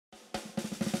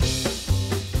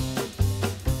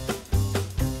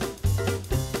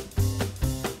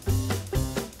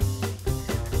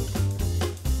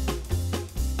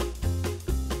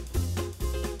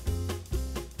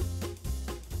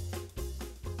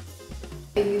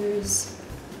I use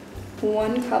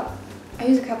 1 cup. I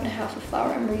use a cup and a half of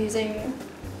flour, and we're using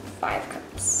 5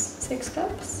 cups, 6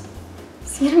 cups.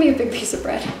 It's gonna be a big piece of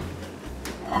bread.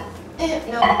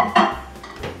 No.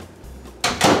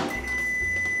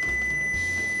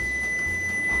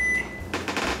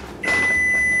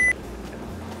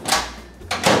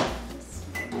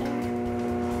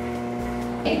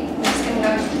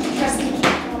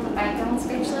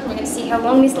 How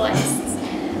long this lasts,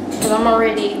 because I'm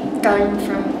already going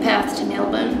from path to nail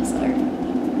bone, so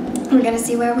we're gonna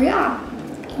see where we are.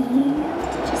 And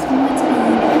just let's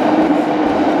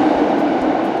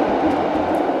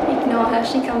ignore her,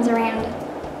 she comes around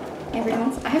every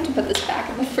once. I have to put this back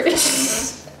in the fridge.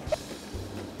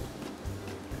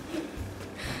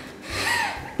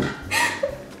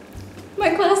 My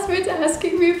classmate's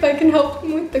asking me if I can help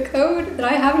him with the code that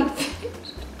I haven't finished.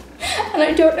 And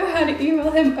I don't know how to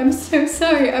email him. I'm so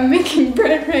sorry. I'm making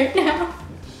bread right now.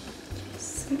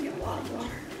 This is gonna be a lot of water.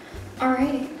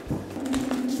 Alrighty.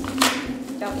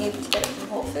 Don't need to get it from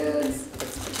Whole Foods.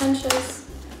 It's pretentious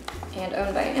and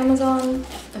owned by Amazon,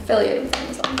 affiliated with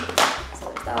Amazon. So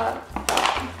there's that.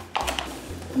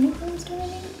 How many cloves do I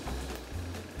need?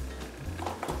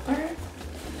 Alright.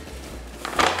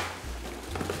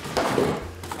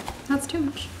 That's too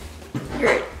much. You're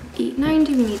at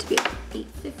 890. We need to be at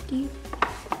 850.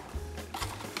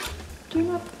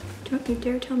 Don't you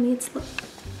dare tell me it's low.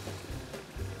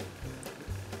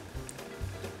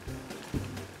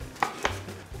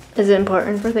 Is it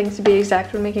important for things to be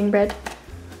exact when making bread?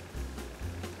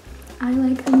 I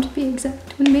like them to be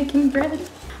exact when making bread.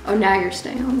 Oh, now you're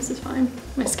staying on. This is fine.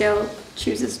 My scale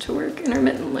chooses to work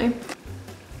intermittently.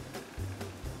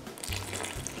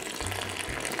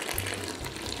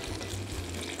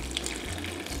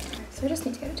 So I just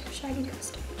need to get it too shaggy to a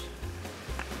stage.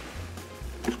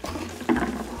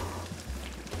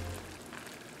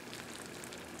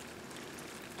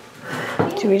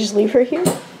 Should we just leave her here?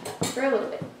 For a little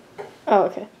bit. Oh,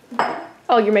 okay.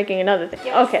 Oh, you're making another thing.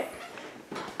 Yes. Okay.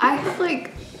 I have like,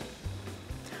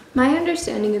 my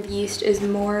understanding of yeast is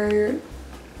more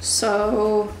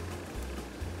so,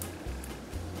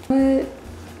 what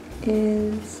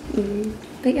is yeast?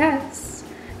 But yes,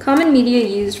 common media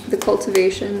used for the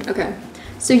cultivation. Okay,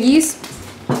 so yeast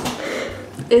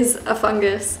is a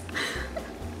fungus.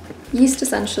 Yeast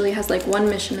essentially has like one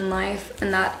mission in life,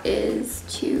 and that is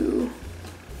to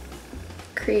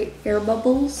create air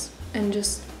bubbles and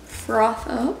just froth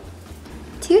up.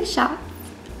 2 shots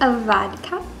of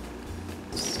vodka.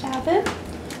 Stab it.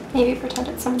 Maybe pretend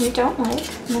it's someone you don't like,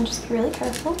 and then just be really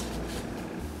careful.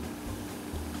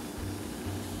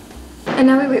 And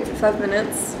now we wait for 5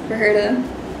 minutes for her to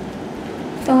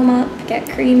foam up, get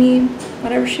creamy,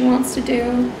 whatever she wants to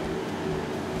do.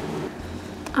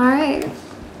 All right.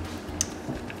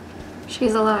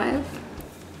 She's alive.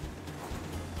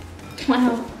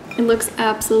 Wow, it looks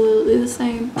absolutely the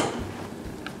same.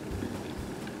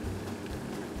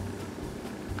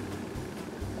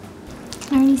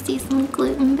 I already see some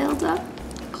gluten build up.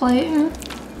 Gluten.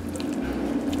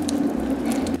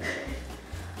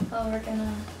 Oh, we're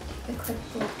gonna take a quick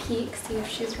little peek, see if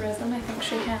she's risen. I think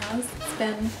she has. It's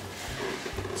been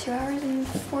 2 hours and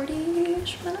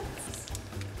 40-ish minutes.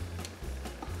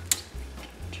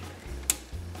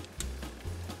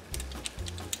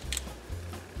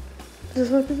 This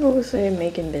is what people will say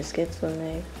making biscuits when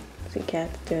they see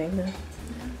cats doing that.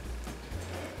 Yeah.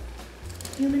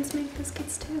 Humans make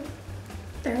biscuits too.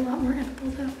 They're a lot more edible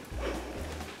though.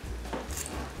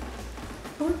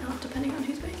 Or not, depending on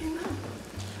who's making them.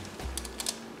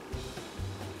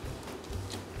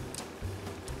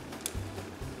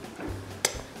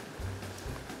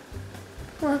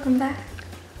 Welcome back.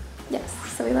 Yes,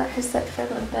 so we let her sit for a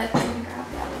little bit. I'm gonna grab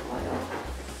the olive oil.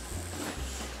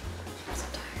 I'm so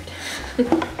tired.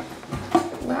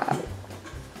 Wow.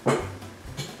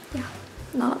 Yeah,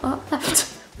 not a lot left.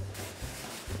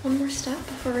 One more step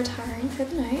before retiring for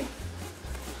the night.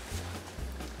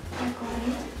 We're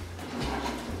going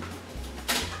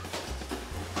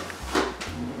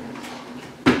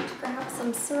to grab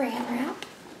some saran wrap.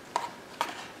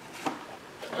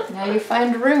 Now you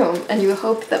find room, and you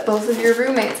hope that both of your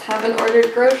roommates haven't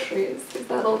ordered groceries, because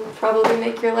that'll probably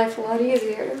make your life a lot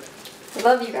easier. I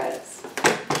love you guys.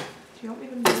 Do you want me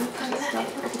to move that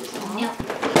stuff? Yeah.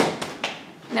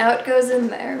 Now it goes in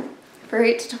there for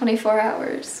 8 to 24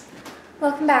 hours.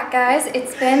 Welcome back, guys.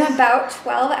 It's been about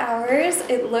 12 hours.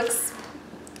 It looks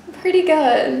pretty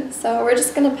good. So we're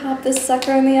just gonna pop this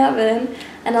sucker in the oven,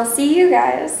 and I'll see you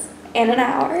guys in an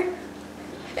hour.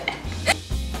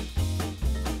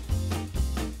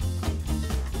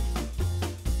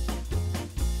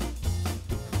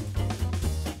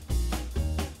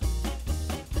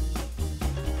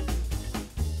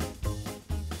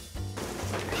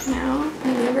 Now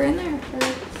I leave her in there for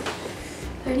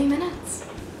 30 minutes.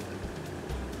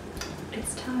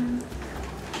 It's time.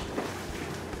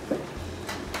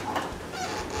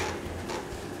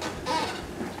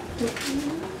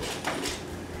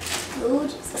 Oh,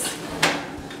 Jesus.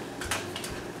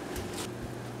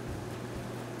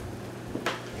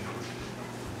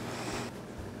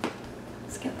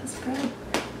 Let's get this bread.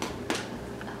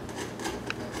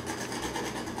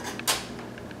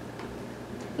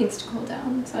 Needs to cool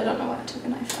down, so I don't know why I took a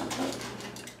knife out, but.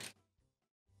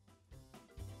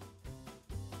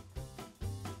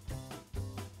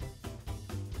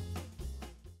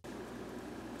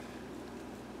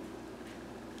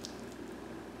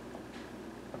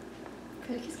 I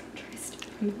feel like he's gonna try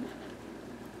stealing.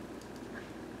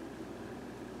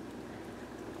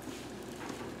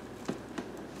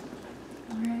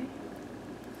 Alright.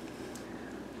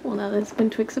 Well, now that's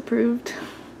been Twix approved.